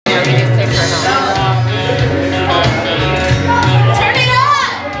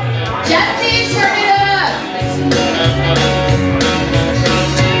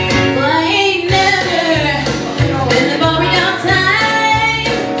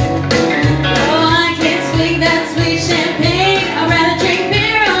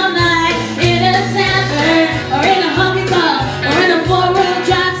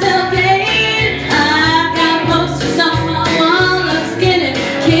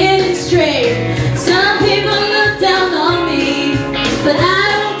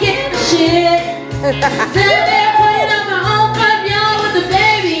there playing on my own front yard with the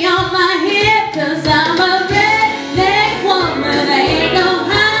baby on my hip. 'Cause I'm a redneck woman, I ain't no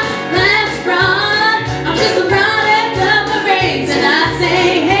high class broad. I'm just a product of my brains, and I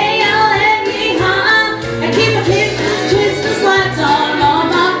say hey y'all and yeehaw. I keep my pictures, twists and slides on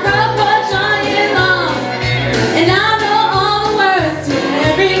my front porch all year long. And I know all the words to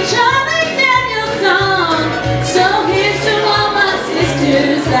every Charlie Daniels song. So here's to all my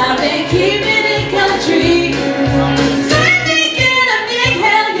sisters out there keeping it country. Let me get a big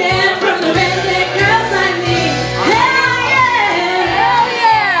hell yeah from the redneck girls like me. Hell yeah, hell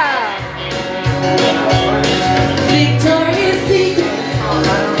yeah. Victoria's Secret,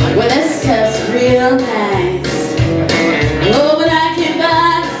 well that stuff's real nice. Oh, but I can't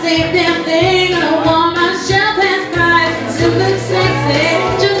buy the same damn thing on a Walmart shelf has price. It still looks sexy,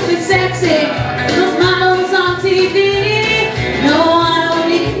 just as sexy. Those models on TV. No, I don't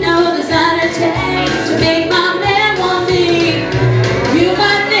need no designer tags to make my man want me. You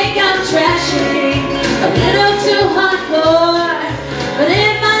might think I'm trashy, a little too hardcore, but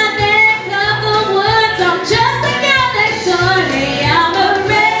in my neck of the woods, I'm just a girl next door. Hey, I'm a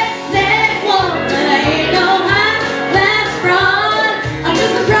redneck woman, I ain't no high class broad. I'm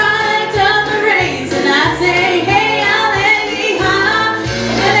just a product of the race, and I say hey, I'll let yeehaw.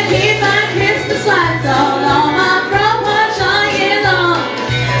 And I keep my Christmas lights all on my front porch all year long.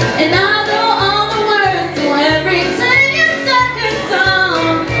 And I know all the words to every singing sucker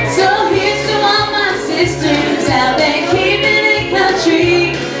song. So here's to all my sisters out there keeping it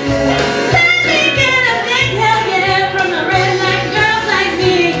country. Let me get a big hell yeah from the redneck girls like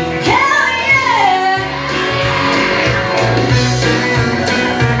me. Hell yeah.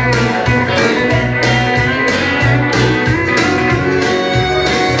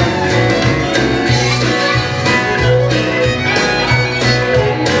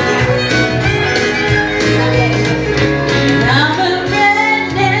 I'm a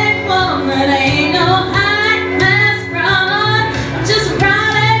redneck woman, I ain't no high class broad. I'm just a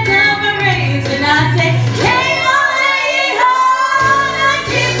product of my race, and I say hey yeehaw. I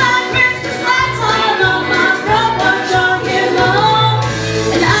keep my Christmas lights on my front porch all year long.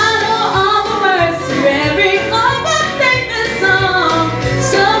 And I know all the words to every old famous song.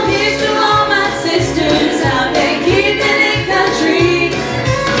 So here's to all my sisters out there keeping it country.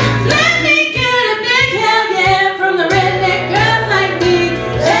 Let me get a big hell yeah from the redneck girls like me.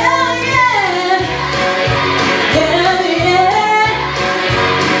 Hell yeah, hell yeah,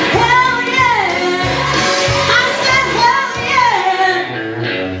 hell yeah. I said hell yeah.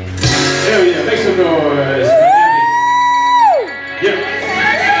 Hell yeah, make some noise. Yeah.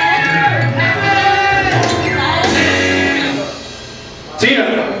 Tina.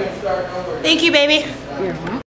 Thank you, baby.